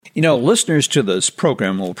You know, listeners to this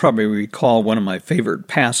program will probably recall one of my favorite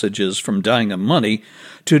passages from Dying of Money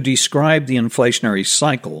to describe the inflationary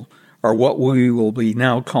cycle, or what we will be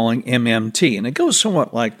now calling MMT. And it goes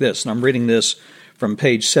somewhat like this, and I'm reading this from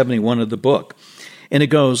page 71 of the book. And it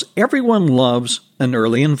goes, everyone loves an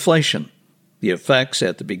early inflation. The effects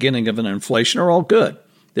at the beginning of an inflation are all good.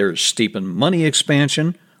 There's steepened money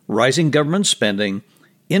expansion, rising government spending,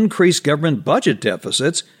 increased government budget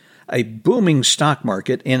deficits, a booming stock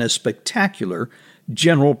market, and a spectacular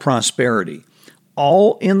general prosperity,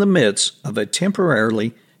 all in the midst of a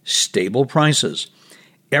temporarily stable prices.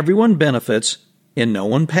 Everyone benefits and no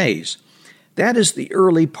one pays. That is the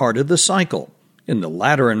early part of the cycle. In the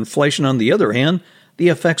latter inflation, on the other hand, the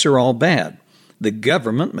effects are all bad. The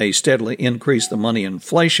government may steadily increase the money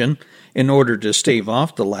inflation in order to stave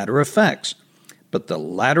off the latter effects. But the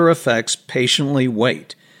latter effects patiently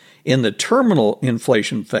wait. In the terminal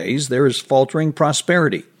inflation phase, there is faltering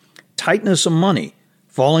prosperity, tightness of money,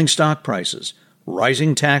 falling stock prices,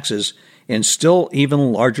 rising taxes, and still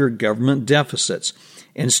even larger government deficits,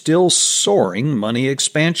 and still soaring money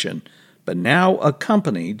expansion, but now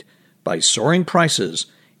accompanied by soaring prices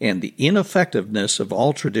and the ineffectiveness of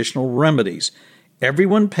all traditional remedies.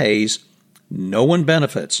 Everyone pays, no one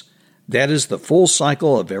benefits. That is the full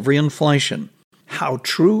cycle of every inflation. How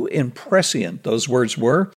true and prescient those words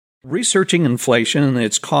were. Researching inflation and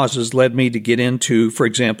its causes led me to get into, for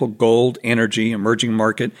example, gold, energy, emerging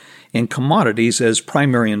market, and commodities as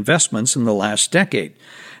primary investments in the last decade.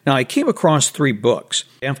 Now, I came across 3 books.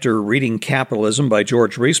 After reading Capitalism by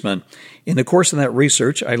George Reisman, in the course of that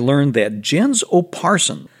research, I learned that Jens O.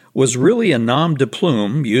 Parsson was really a nom de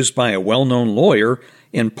plume used by a well-known lawyer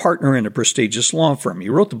and partner in a prestigious law firm. He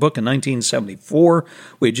wrote the book in 1974.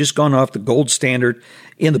 We had just gone off the gold standard,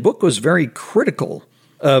 and the book was very critical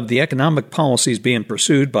of the economic policies being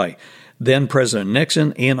pursued by then-President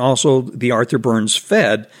Nixon and also the Arthur Burns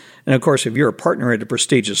Fed. And, of course, if you're a partner at a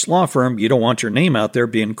prestigious law firm, you don't want your name out there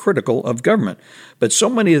being critical of government. But so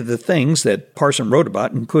many of the things that Parsson wrote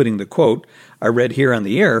about, including the quote I read here on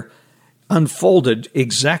the air, unfolded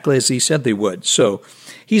exactly as he said they would. So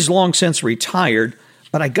he's long since retired,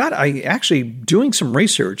 but I actually, doing some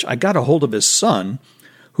research, I got a hold of his son,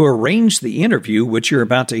 who arranged the interview, which you're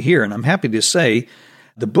about to hear. And I'm happy to say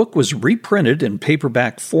the book was reprinted in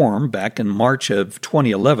paperback form back in March of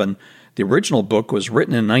 2011. The original book was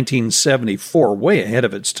written in 1974, way ahead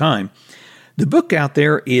of its time. The book out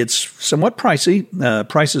there, it's somewhat pricey,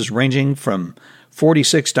 prices ranging from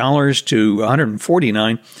 $46 to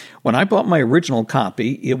 $149. When I bought my original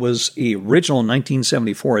copy, it was the original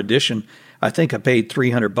 1974 edition. I think I paid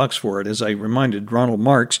 $300 for it. As I reminded Ronald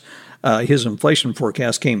Marcks, his inflation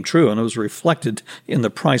forecast came true, and it was reflected in the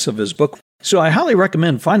price of his book. So I highly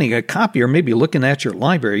recommend finding a copy or maybe looking at your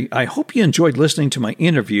library. I hope you enjoyed listening to my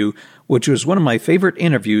interview, which was one of my favorite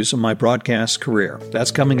interviews in my broadcast career. That's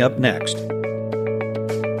coming up next.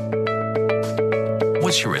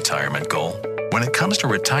 What's your retirement goal? When it comes to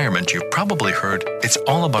retirement, you've probably heard it's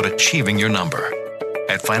all about achieving your number.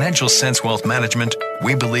 At Financial Sense Wealth Management,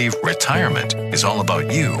 we believe retirement is all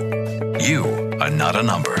about you. You are not a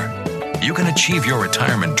number. You can achieve your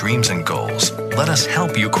retirement dreams and goals. Let us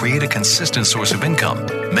help you create a consistent source of income,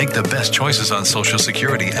 make the best choices on Social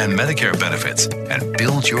Security and Medicare benefits, and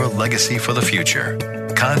build your legacy for the future.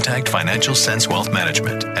 Contact Financial Sense Wealth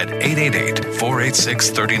Management at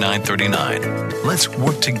 888-486-3939. Let's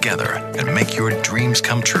work together and make your dreams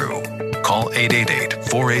come true. Call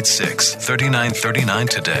 888-486-3939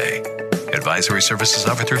 today. Advisory services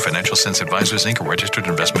offered through Financial Sense Advisors, Inc., a registered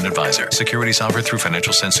investment advisor. Securities offered through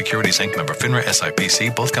Financial Sense Securities, Inc., member FINRA,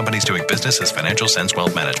 SIPC, both companies doing business as Financial Sense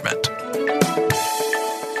Wealth Management.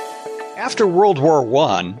 After World War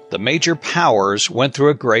I, the major powers went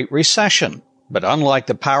through a great recession. But unlike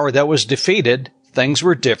the power that was defeated, things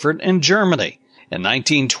were different in Germany. In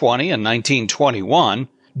 1920 and 1921,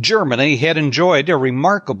 Germany had enjoyed a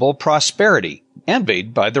remarkable prosperity,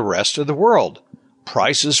 envied by the rest of the world.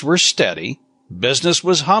 Prices were steady, business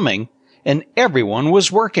was humming, and everyone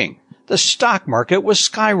was working. The stock market was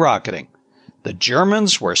skyrocketing. The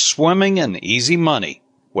Germans were swimming in easy money.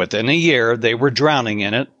 Within a year, they were drowning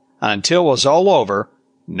in it. Until it was all over,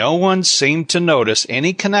 no one seemed to notice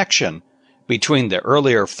any connection between the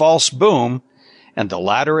earlier false boom and the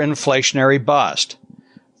latter inflationary bust.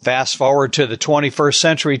 Fast forward to the 21st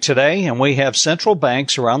century today, and we have central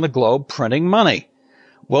banks around the globe printing money.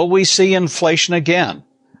 Will we see inflation again?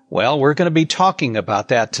 Well, we're going to be talking about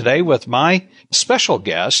that today with my special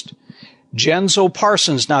guest, Jens O.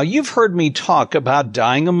 Parsson. Now, you've heard me talk about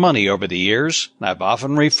Dying of Money over the years. I've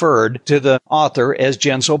often referred to the author as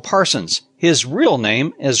Jens O. Parsson. His real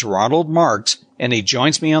name is Ronald Marcks, and he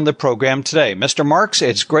joins me on the program today. Mr. Marcks,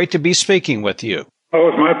 it's great to be speaking with you. Oh,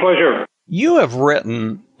 it's my pleasure. You have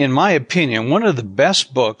written, in my opinion, one of the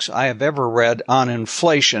best books I have ever read on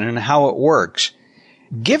inflation and how it works.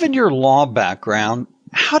 Given your law background,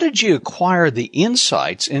 how did you acquire the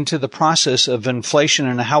insights into the process of inflation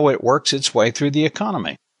and how it works its way through the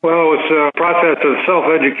economy? Well, it's a process of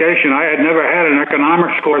self-education. I had never had an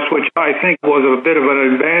economics course, which I think was a bit of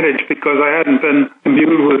an advantage because I hadn't been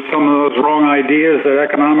imbued with some of those wrong ideas that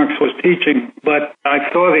economics was teaching. But I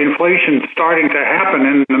saw the inflation starting to happen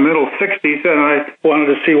in the middle 60s, and I wanted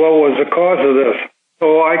to see what was the cause of this.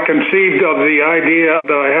 So I conceived of the idea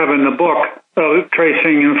that I have in the book of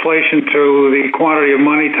tracing inflation to the quantity of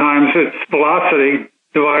money times its velocity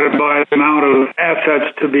divided by the amount of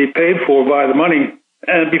assets to be paid for by the money.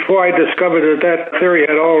 And before I discovered that theory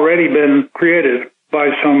had already been created by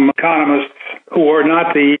some economists who were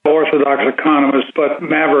not the orthodox economists, but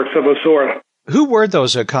mavericks of a sort. Who were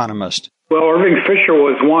those economists? Well, Irving Fisher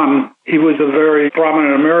was one. He was a very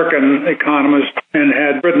prominent American economist and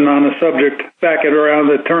had written on the subject back at around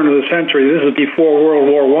the turn of the century. This is before World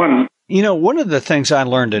War I. You know, one of the things I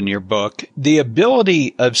learned in your book, the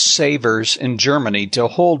ability of savers in Germany to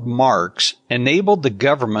hold marks enabled the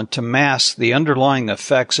government to mask the underlying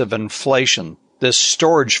effects of inflation. This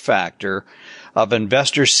storage factor of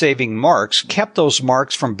investors saving marks kept those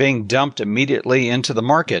marks from being dumped immediately into the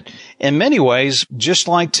market. In many ways, just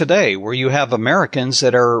like today, where you have Americans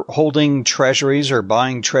that are holding treasuries or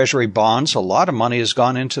buying treasury bonds, a lot of money has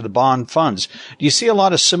gone into the bond funds. Do you see a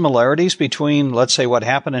lot of similarities between, let's say, what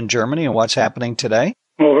happened in Germany and what's happening today?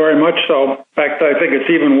 Well, very much so. In fact, I think it's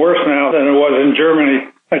even worse now than it was in Germany.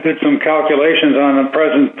 I did some calculations on the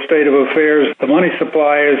present state of affairs. The money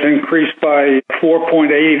supply has increased by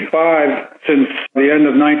 4.85 since the end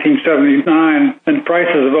of 1979, and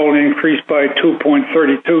prices have only increased by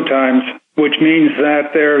 2.32 times, which means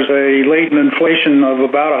that there's a latent inflation of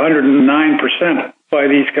about 109% by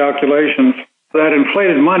these calculations. That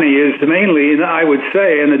inflated money is mainly, I would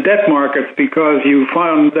say, in the debt markets because you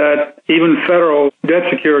found that even federal debt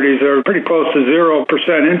securities are pretty close to 0%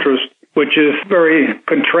 interest, which is very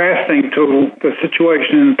contrasting to the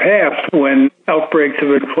situation in the past when outbreaks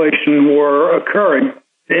of inflation were occurring.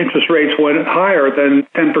 The interest rates went higher than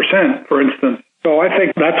 10%, for instance. So I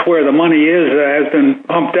think that's where the money is that has been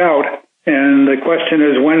pumped out. And the question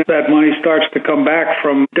is when that money starts to come back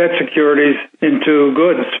from debt securities into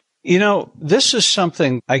goods. You know, this is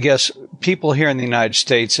something I guess people here in the United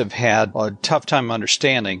States have had a tough time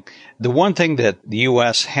understanding. The one thing that the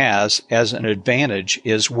U.S. has as an advantage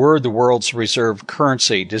is we're the world's reserve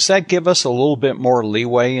currency. Does that give us a little bit more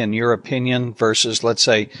leeway, in your opinion, versus, let's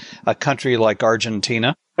say, a country like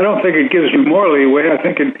Argentina? I don't think it gives you more leeway. I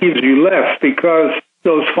think it gives you less because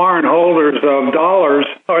those foreign holders of dollars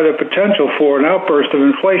are the potential for an outburst of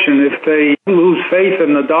inflation. If they lose faith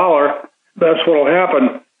in the dollar, that's what will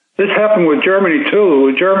happen. This happened with Germany,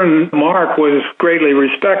 too. The German mark was greatly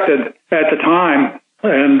respected at the time,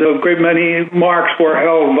 and a great many marks were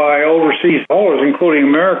held by overseas holders, including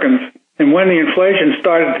Americans. And when the inflation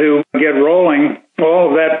started to get rolling,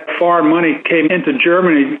 all of that foreign money came into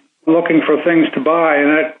Germany looking for things to buy,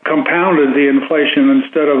 and that compounded the inflation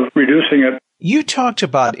instead of reducing it. You talked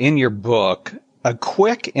about in your book a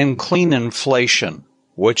quick and clean inflation,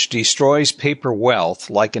 which destroys paper wealth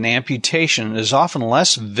like an amputation, is often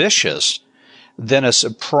less vicious than a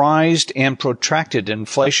surprised and protracted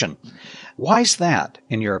inflation. Why is that,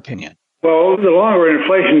 in your opinion? Well, the longer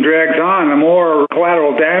inflation drags on, the more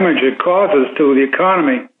collateral damage it causes to the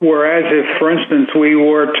economy. Whereas if, for instance, we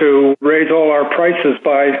were to raise all our prices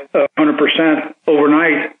by 100%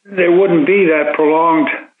 overnight, there wouldn't be that prolonged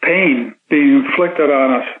pain being inflicted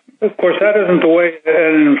on us. Of course, that isn't the way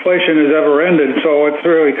an inflation has ever ended, so it's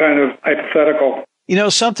really kind of hypothetical. You know,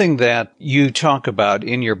 something that you talk about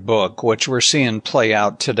in your book, which we're seeing play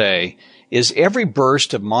out today, is every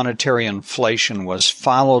burst of monetary inflation was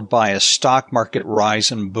followed by a stock market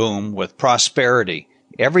rise and boom with prosperity.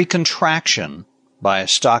 Every contraction by a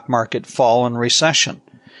stock market fall and recession.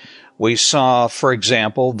 We saw, for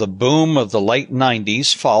example, the boom of the late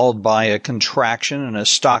 90s followed by a contraction and a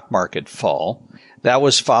stock market fall. That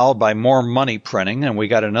was followed by more money printing, and we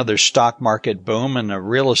got another stock market boom and a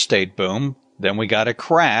real estate boom. Then we got a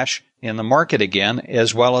crash in the market again,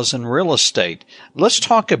 as well as in real estate. Let's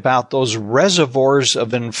talk about those reservoirs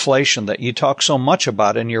of inflation that you talk so much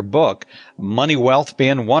about in your book, money wealth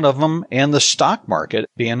being one of them and the stock market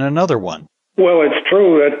being another one. Well, it's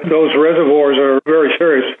true that those reservoirs are very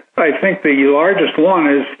serious. I think the largest one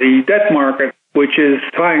is the debt market. which is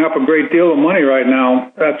tying up a great deal of money right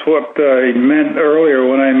now. That's what I meant earlier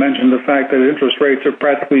when I mentioned the fact that interest rates are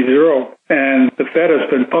practically zero. And the Fed has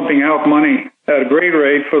been pumping out money at a great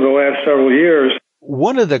rate for the last several years.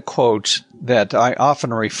 One of the quotes that I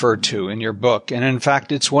often refer to in your book, and in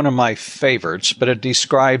fact it's one of my favorites, but it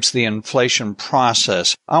describes the inflation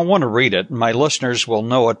process. I want to read it, and my listeners will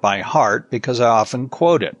know it by heart because I often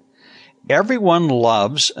quote it. Everyone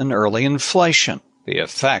loves an early inflation. The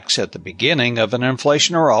effects at the beginning of an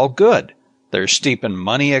inflation are all good. There's steepened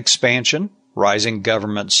money expansion, rising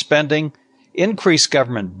government spending, increased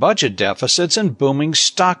government budget deficits, and booming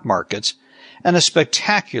stock markets, and a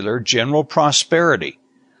spectacular general prosperity,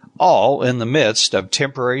 all in the midst of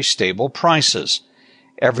temporary stable prices.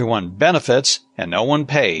 Everyone benefits and no one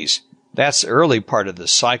pays. That's the early part of the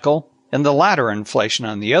cycle. In the latter inflation,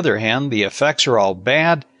 on the other hand, the effects are all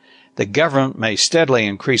bad. The government may steadily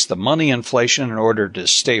increase the money inflation in order to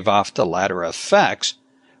stave off the latter effects,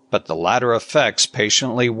 but the latter effects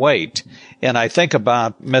patiently wait. And I think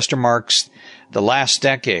about, Mr. Marks, the last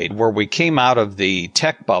decade where we came out of the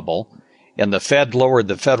tech bubble and the Fed lowered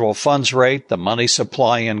the federal funds rate, the money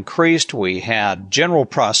supply increased, we had general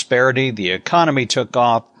prosperity, the economy took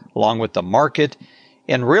off along with the market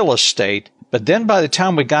and real estate. But then by the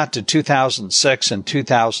time we got to 2006 and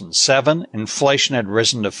 2007, inflation had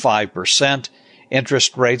risen to 5%.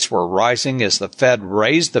 Interest rates were rising as the Fed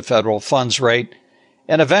raised the federal funds rate.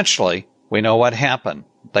 And eventually, we know what happened.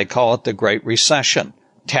 They call it the Great Recession.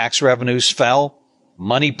 Tax revenues fell.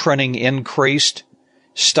 Money printing increased.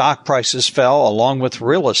 Stock prices fell along with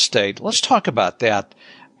real estate. Let's talk about that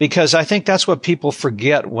because I think that's what people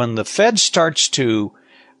forget. When the Fed starts to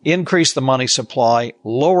increase the money supply,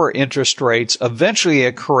 lower interest rates, eventually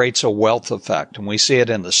it creates a wealth effect. And we see it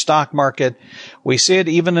in the stock market. We see it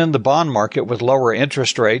even in the bond market with lower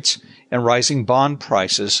interest rates and rising bond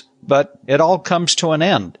prices. But it all comes to an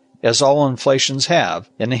end, as all inflations have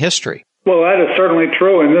in history. Well, that is certainly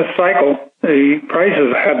true. In this cycle, the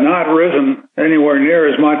prices have not risen anywhere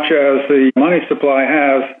near as much as the money supply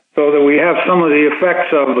has, so that we have some of the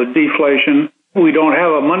effects of the deflation. We don't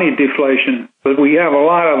have a money deflation, but we have a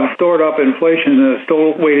lot of stored up inflation that is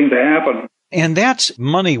still waiting to happen. And that's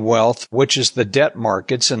money wealth, which is the debt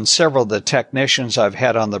markets, and several of the technicians I've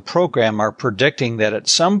had on the program are predicting that at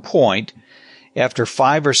some point, after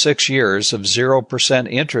 5 or 6 years of 0%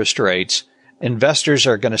 interest rates, investors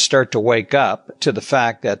are going to start to wake up to the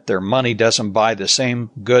fact that their money doesn't buy the same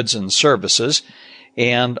goods and services,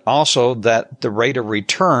 and also that the rate of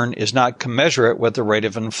return is not commensurate with the rate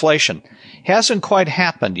of inflation. Hasn't quite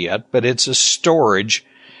happened yet, but it's a storage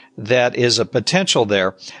that is a potential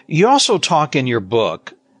there. You also talk in your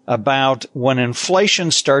book about when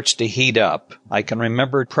inflation starts to heat up. I can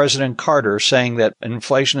remember President Carter saying that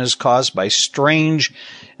inflation is caused by strange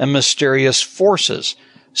and mysterious forces.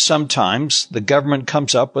 Sometimes the government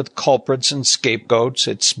comes up with culprits and scapegoats.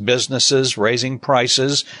 It's businesses raising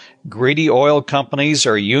prices, greedy oil companies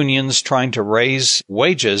or unions trying to raise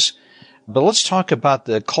wages. But let's talk about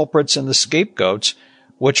the culprits and the scapegoats,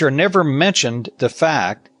 which are never mentioned the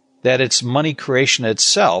fact that it's money creation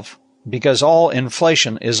itself, because all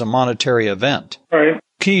inflation is a monetary event. Right.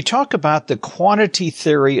 Can you talk about the quantity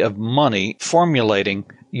theory of money formulating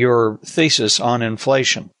your thesis on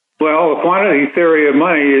inflation? Well, the quantity theory of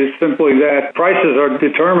money is simply that prices are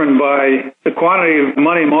determined by the quantity of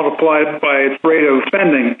money multiplied by its rate of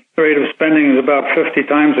spending. The rate of spending is about 50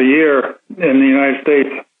 times a year in the United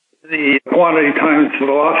States. The quantity times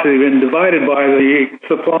velocity been divided by the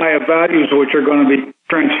supply of values which are going to be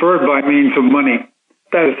transferred by means of money.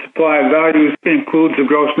 That supply of values includes the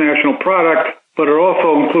gross national product, but it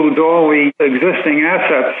also includes all the existing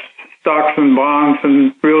assets, stocks and bonds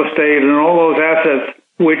and real estate and all those assets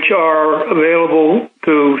which are available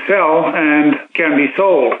to sell and can be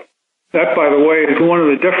sold. That, by the way, is one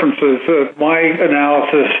of the differences that my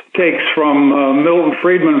analysis takes from Milton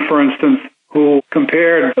Friedman, for instance, who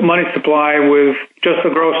compared the money supply with just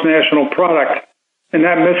the gross national product. And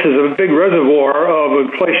that misses a big reservoir of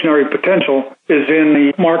inflationary potential is in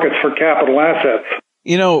the markets for capital assets.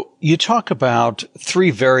 You know, you talk about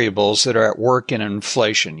 3 variables that are at work in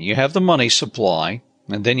inflation. You have the money supply,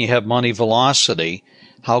 and then you have money velocity,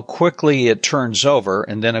 how quickly it turns over,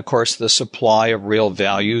 and then, of course, the supply of real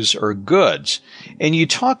values or goods. And you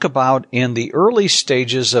talk about in the early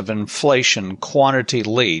stages of inflation, quantity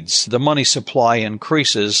leads, the money supply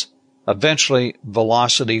increases, eventually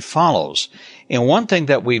velocity follows. And one thing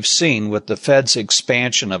that we've seen with the Fed's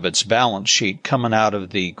expansion of its balance sheet coming out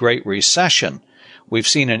of the Great Recession, we've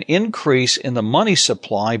seen an increase in the money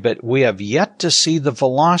supply, but we have yet to see the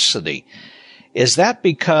velocity. Is that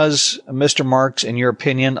because, Mr. Marks, in your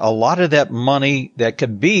opinion, a lot of that money that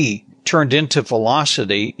could be turned into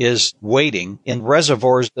velocity is waiting in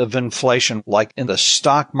reservoirs of inflation, like in the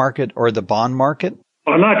stock market or the bond market?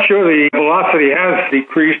 I'm not sure the velocity has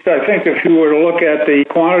decreased. I think if you were to look at the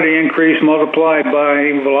quantity increase multiplied by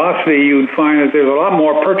velocity, you'd find that there's a lot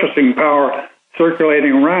more purchasing power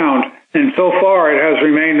circulating around. And so far, it has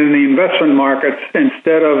remained in the investment markets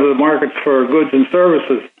instead of the markets for goods and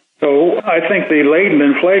services. So I think the latent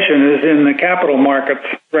inflation is in the capital markets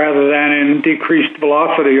rather than in decreased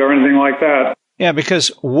velocity or anything like that. Yeah, because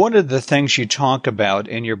one of the things you talk about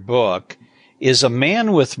in your book is a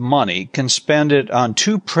man with money can spend it on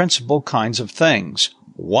two principal kinds of things.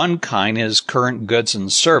 One kind is current goods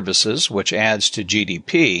and services, which adds to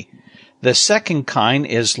GDP. The second kind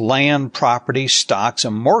is land, property, stocks,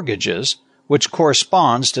 and mortgages, which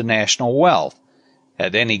corresponds to national wealth.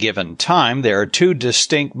 At any given time, there are two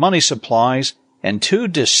distinct money supplies and two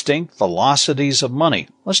distinct velocities of money.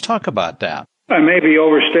 Let's talk about that. I may be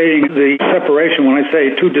overstating the separation when I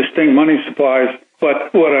say two distinct money supplies,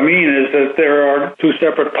 but what I mean is that there are two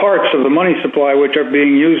separate parts of the money supply which are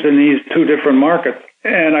being used in these two different markets.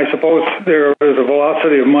 And I suppose there is a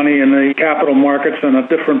velocity of money in the capital markets and a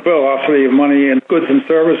different velocity of money in goods and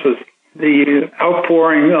services. The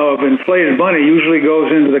outpouring of inflated money usually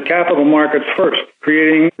goes into the capital markets first,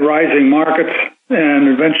 creating rising markets and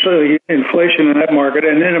eventually inflation in that market,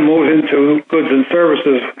 and then it moves into goods and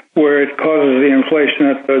services where it causes the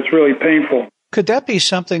inflation that's really painful. Could that be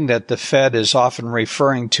something that the Fed is often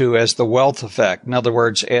referring to as the wealth effect? In other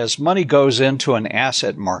words, as money goes into an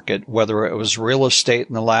asset market, whether it was real estate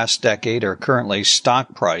in the last decade or currently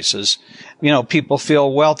stock prices, people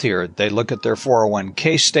feel wealthier. They look at their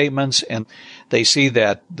 401k statements and they see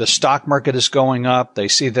that the stock market is going up. They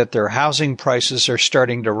see that their housing prices are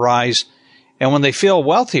starting to rise. And when they feel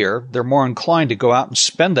wealthier, they're more inclined to go out and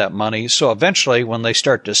spend that money. So eventually, when they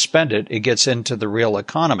start to spend it, it gets into the real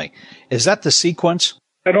economy. Is that the sequence?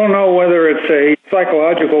 I don't know whether it's a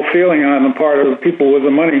psychological feeling on the part of the people with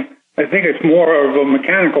the money. I think it's more of a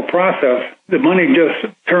mechanical process. The money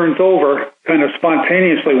just turns over kind of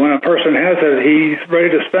spontaneously. When a person has it, he's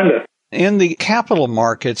ready to spend it. In the capital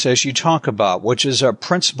markets, as you talk about, which is a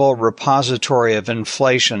principal repository of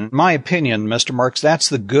inflation, in my opinion, Mr. Marks, that's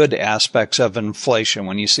the good aspects of inflation.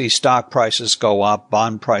 When you see stock prices go up,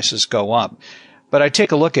 bond prices go up. But I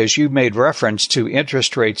take a look, as you made reference to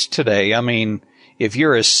interest rates today. I mean, if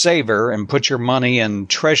you're a saver and put your money in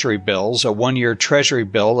treasury bills, a one-year treasury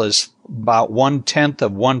bill is about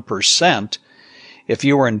 0.1%. If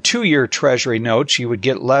you were in 2-year treasury notes, you would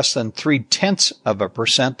get less than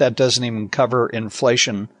 0.3%. That doesn't even cover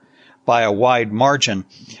inflation by a wide margin.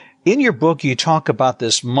 In your book, you talk about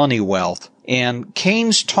this money wealth, and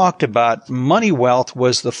Keynes talked about money wealth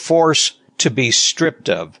was the force to be stripped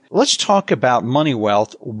of. Let's talk about money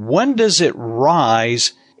wealth. When does it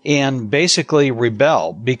rise and basically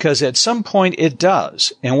rebel? Because at some point it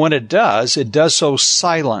does. And when it does so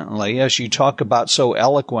silently, as you talk about so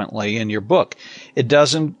eloquently in your book. It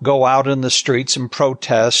doesn't go out in the streets and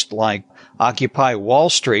protest like Occupy Wall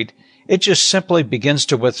Street. It just simply begins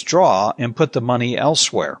to withdraw and put the money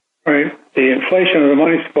elsewhere. Right. The inflation of the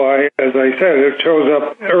money supply, as I said, it shows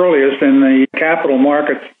up earliest in the capital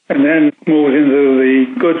markets and then moves into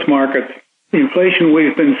the goods markets. The inflation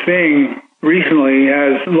we've been seeing recently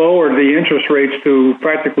has lowered the interest rates to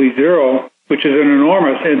practically zero, which is an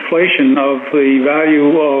enormous inflation of the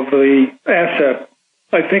value of the asset.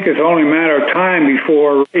 I think it's only a matter of time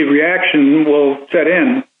before a reaction will set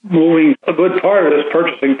in, moving a good part of this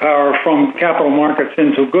purchasing power from capital markets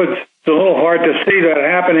into goods. It's a little hard to see that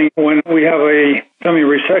happening when we have a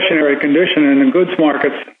semi-recessionary condition in the goods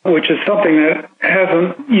markets, which is something that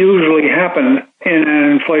hasn't usually happened in an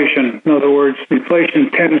inflation. In other words, inflation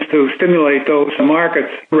tends to stimulate those markets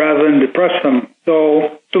rather than depress them.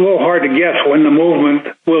 So it's a little hard to guess when the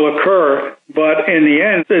movement will occur, but in the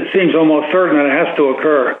end, it seems almost certain that it has to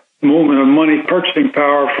occur. Movement of money purchasing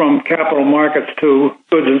power from capital markets to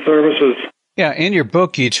goods and services. Yeah, in your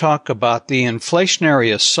book, you talk about the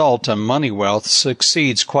inflationary assault on money wealth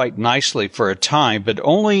succeeds quite nicely for a time, but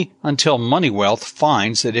only until money wealth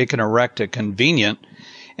finds that it can erect a convenient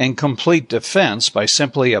and complete defense by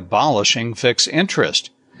simply abolishing fixed interest.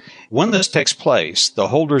 When this takes place, the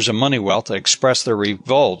holders of money wealth express their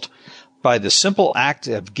revolt by the simple act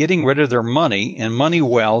of getting rid of their money and money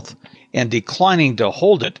wealth and declining to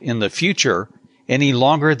hold it in the future any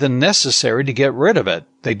longer than necessary to get rid of it.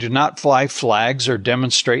 They do not fly flags or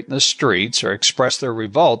demonstrate in the streets or express their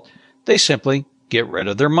revolt. They simply get rid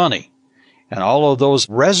of their money. And all of those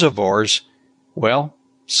reservoirs, well,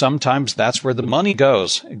 sometimes that's where the money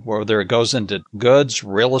goes, whether it goes into goods,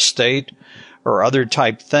 real estate, or other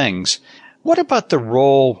type things. What about the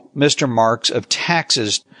role, Mr. Marks, of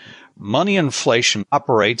taxes? Money inflation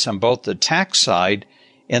operates on both the tax side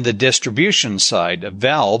and the distribution side, a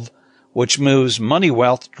valve which moves money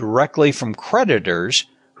wealth directly from creditors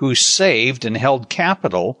who saved and held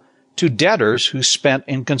capital to debtors who spent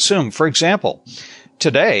and consumed. For example,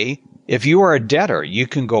 today, if you are a debtor, you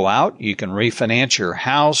can go out, you can refinance your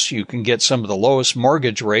house, you can get some of the lowest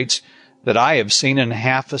mortgage rates that I have seen in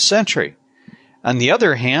half a century. On the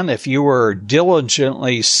other hand, if you were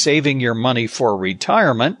diligently saving your money for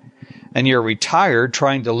retirement and you're retired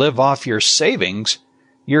trying to live off your savings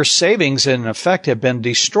in effect have been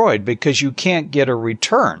destroyed because you can't get a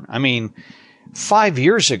return. I mean, 5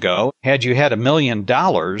 years ago, had you had $1 million,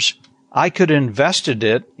 I could have invested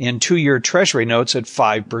it in 2-year Treasury notes at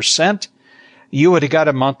 5%. You would have got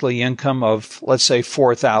a monthly income of, let's say,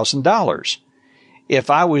 $4,000. If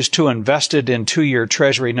I was to invest it in 2-year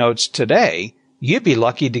Treasury notes today, you'd be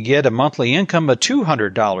lucky to get a monthly income of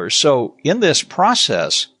 $200. So in this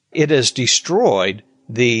process, it has destroyed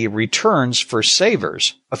the returns for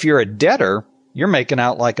savers. If you're a debtor, you're making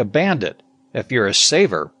out like a bandit. If you're a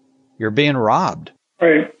saver, you're being robbed.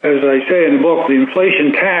 Right. As I say in the book, the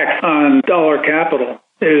inflation tax on dollar capital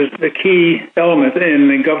is the key element in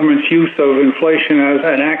the government's use of inflation as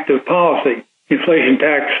an active policy. Inflation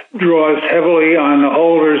tax draws heavily on the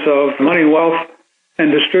holders of money wealth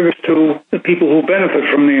and distributes to the people who benefit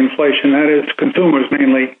from the inflation, that is, consumers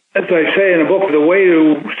mainly. As I say in the book, the way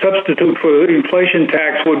to substitute for the inflation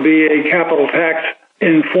tax would be a capital tax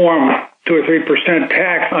in form. 2 or 3%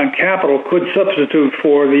 tax on capital could substitute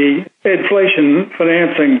for the inflation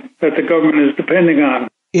financing that the government is depending on.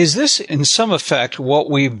 Is this, in some effect,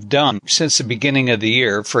 what we've done since the beginning of the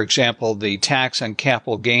year? For example, the tax on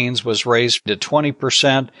capital gains was raised to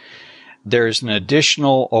 20%. There's an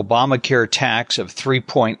additional Obamacare tax of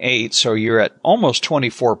 3.8%, so you're at almost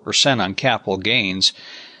 24% on capital gains.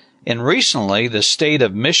 And recently, the state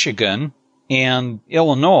of Michigan and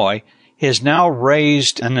Illinois has now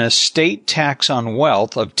raised an estate tax on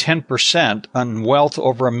wealth of 10% on wealth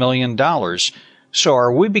over $1 million. So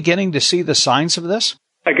are we beginning to see the signs of this?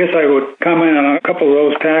 I guess I would comment on a couple of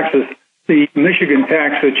those taxes. The Michigan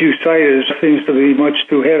tax that you cited seems to be much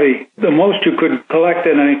too heavy. The most you could collect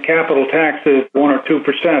in a capital tax is 1 or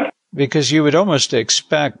 2%. Because you would almost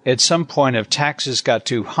expect at some point if taxes got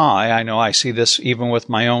too high, I know I see this even with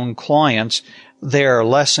my own clients, they are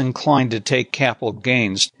less inclined to take capital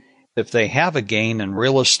gains. If they have a gain in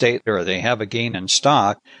real estate or they have a gain in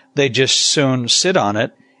stock, they just soon sit on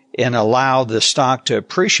it and allow the stock to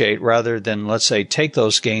appreciate rather than, let's say, take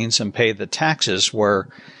those gains and pay the taxes where,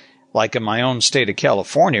 like in my own state of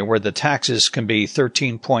California, where the taxes can be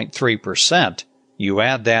 13.3%. You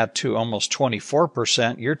add that to almost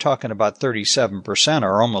 24%, you're talking about 37%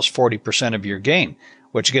 or almost 40% of your gain,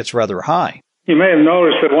 which gets rather high. You may have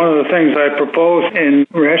noticed that one of the things I proposed in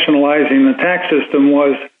rationalizing the tax system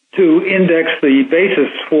was to index the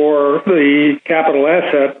basis for the capital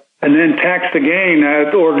asset and then tax the gain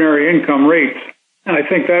at ordinary income rates. I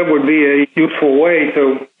think that would be a useful way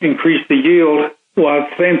to increase the yield while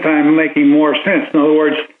at the same time making more sense. In other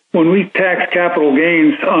words, when we tax capital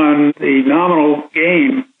gains on the nominal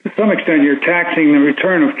gain, to some extent you're taxing the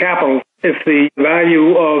return of capital. If the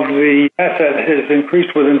value of the asset has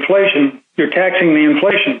increased with inflation, you're taxing the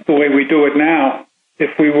inflation the way we do it now.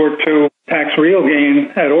 If we were to tax real gain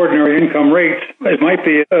at ordinary income rates, it might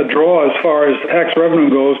be a draw as far as tax revenue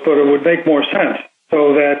goes, but it would make more sense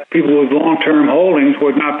so that people with long-term holdings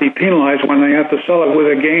would not be penalized when they have to sell it with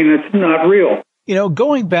a gain that's not real. You know,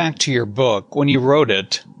 going back to your book, when you wrote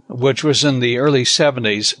it, which was in the early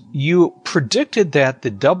 70s, you predicted that the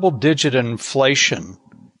double-digit inflation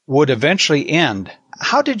would eventually end.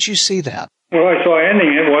 How did you see that? What I saw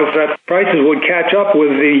ending it was that prices would catch up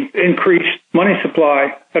with the increased money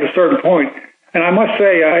supply at a certain point. And I must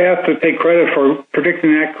say I have to take credit for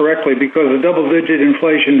predicting that correctly because the double-digit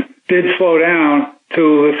inflation did slow down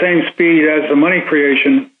to the same speed as the money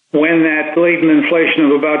creation when that latent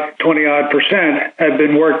inflation of about 20-odd% had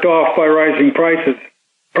been worked off by rising prices.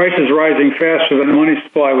 Prices rising faster than the money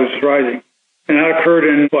supply was rising. And that occurred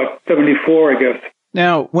in, 74, I guess.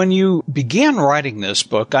 Now, when you began writing this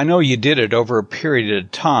book, I know you did it over a period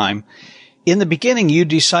of time. In the beginning, you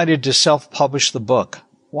decided to self-publish the book.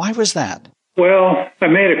 Why was that? Well, I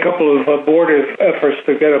made a couple of abortive efforts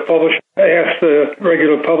to get it published. I asked the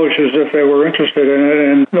regular publishers if they were interested in it,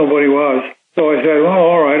 and nobody was. So I said, well,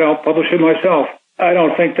 all right, I'll publish it myself. I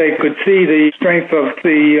don't think they could see the strength of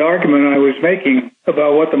the argument I was making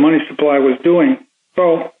about what the money supply was doing.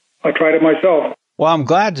 So I tried it myself. Well, I'm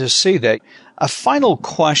glad to see that. A final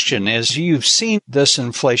question is, you've seen this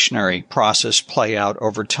inflationary process play out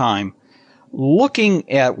over time. Looking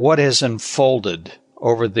at what has unfolded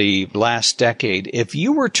over the last decade, if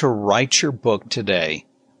you were to write your book today,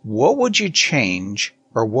 what would you change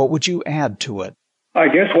or what would you add to it? I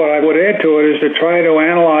guess what I would add to it is to try to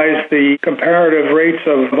analyze the comparative rates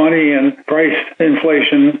of money and price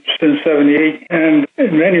inflation since 78. And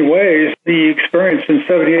in many ways, the experience in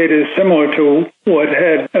 78 is similar to what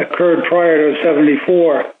had occurred prior to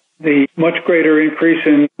 74. The much greater increase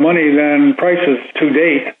in money than prices to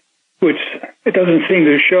date, which it doesn't seem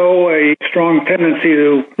to show a strong tendency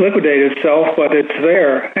to liquidate itself, but it's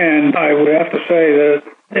there. And I would have to say that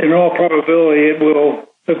in all probability it will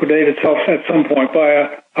liquidate itself at some point by a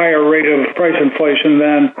higher rate of price inflation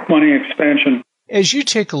than money expansion. As you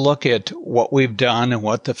take a look at what we've done and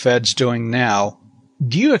what the Fed's doing now,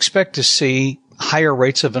 do you expect to see higher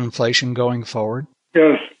rates of inflation going forward?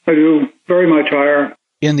 Yes, I do. Very much higher.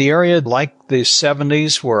 In the area like the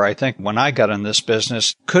 70s, where I think when I got in this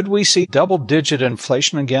business, could we see double-digit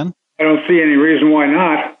inflation again? I don't see any reason why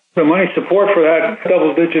not. The money support for that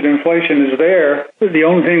double-digit inflation is there. The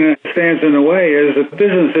only thing that stands in the way is that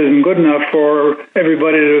business isn't good enough for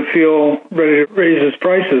everybody to feel ready to raise its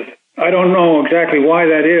prices. I don't know exactly why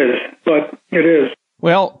that is, but it is.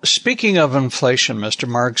 Well, speaking of inflation, Mr.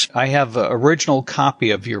 Marks, I have an original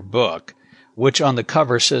copy of your book, which on the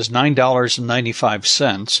cover says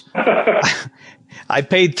 $9.95. I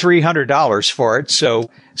paid $300 for it, so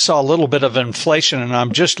saw a little bit of inflation, and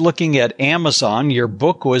I'm just looking at Amazon. Your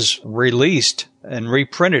book was released and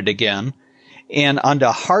reprinted again, and on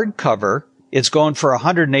the hardcover, it's going for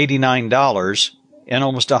 $189 and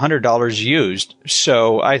almost $100 used.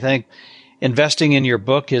 So I think investing in your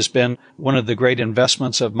book has been one of the great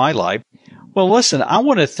investments of my life. Well, listen, I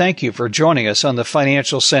want to thank you for joining us on the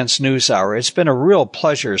Financial Sense News Hour. It's been a real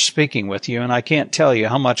pleasure speaking with you, and I can't tell you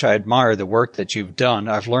how much I admire the work that you've done.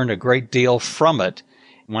 I've learned a great deal from it.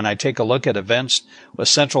 When I take a look at events with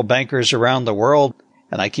central bankers around the world,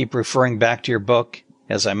 and I keep referring back to your book,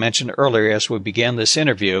 as I mentioned earlier as we began this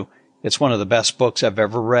interview, it's one of the best books I've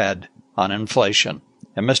ever read on inflation.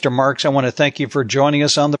 And Mr. Marks, I want to thank you for joining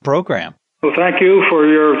us on the program. Well, thank you for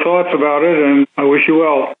your thoughts about it, and I wish you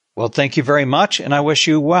well. Well, thank you very much, and I wish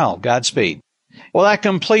you well. Godspeed. Well, that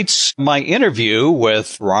completes my interview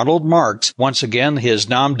with Ronald Marcks. Once again, his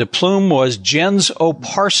nom de plume was Jens O.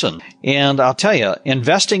 Parsson. And I'll tell you,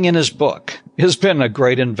 investing in his book has been a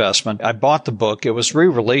great investment. I bought the book. It was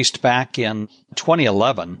re-released back in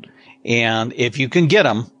 2011. And if you can get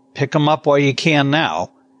them, pick them up while you can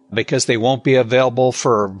now, because they won't be available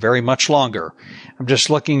for very much longer. I'm just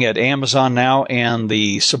looking at Amazon now, and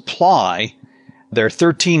the supply, there are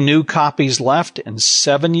 13 new copies left and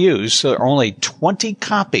 7 used, so there are only 20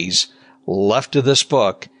 copies left of this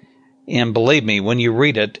book. And believe me, when you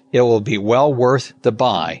read it, it will be well worth the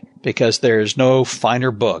buy, because there is no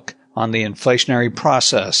finer book on the inflationary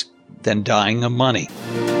process than Dying of Money.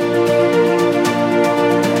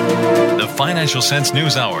 The Financial Sense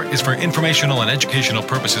News Hour is for informational and educational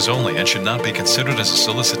purposes only and should not be considered as a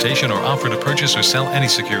solicitation or offer to purchase or sell any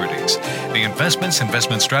securities. The investments,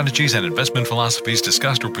 investment strategies, and investment philosophies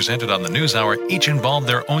discussed or presented on the News Hour each involve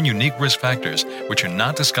their own unique risk factors, which are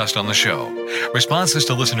not discussed on the show. Responses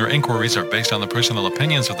to listener inquiries are based on the personal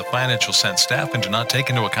opinions of the Financial Sense staff and do not take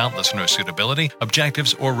into account listener suitability,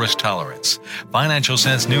 objectives, or risk tolerance. Financial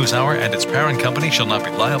Sense News Hour and its parent company shall not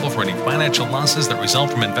be liable for any financial losses that result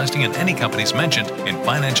from investing in any companies mentioned in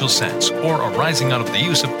Financial Sense or arising out of the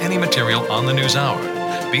use of any material on the News Hour.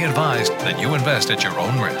 Be advised that you invest at your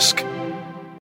own risk.